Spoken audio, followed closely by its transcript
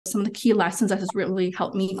Some of the key lessons that has really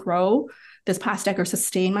helped me grow this past decade or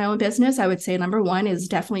sustain my own business, I would say number one is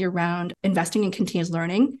definitely around investing in continuous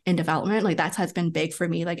learning and development. Like that has been big for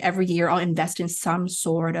me. Like every year I'll invest in some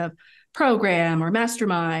sort of program or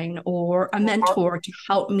mastermind or a mentor to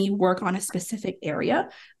help me work on a specific area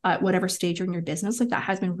at whatever stage you're in your business. Like that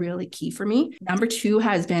has been really key for me. Number two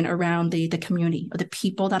has been around the community of the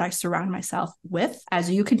people that I surround myself with. As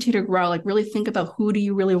you continue to grow, like really think about who do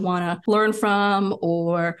you really want to learn from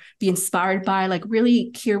or be inspired by, like really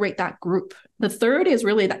curate that group. The third is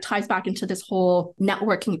really that ties back into this whole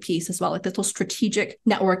networking piece as well, like this whole strategic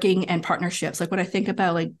networking and partnerships. Like when I think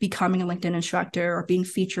about like becoming a LinkedIn instructor or being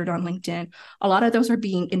featured on LinkedIn, a lot of those are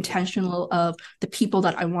being intentional of the people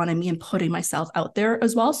that I want to meet and putting myself out there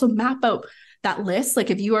as well. So map out that list. Like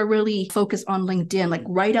if you are really focused on LinkedIn, like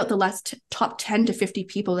write out the last top 10 to 50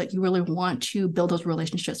 people that you really want to build those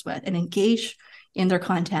relationships with and engage in their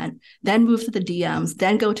content, then move to the DMs,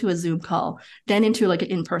 then go to a Zoom call, then into like an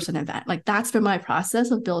in-person event. Like that's been my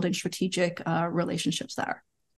process of building strategic relationships there.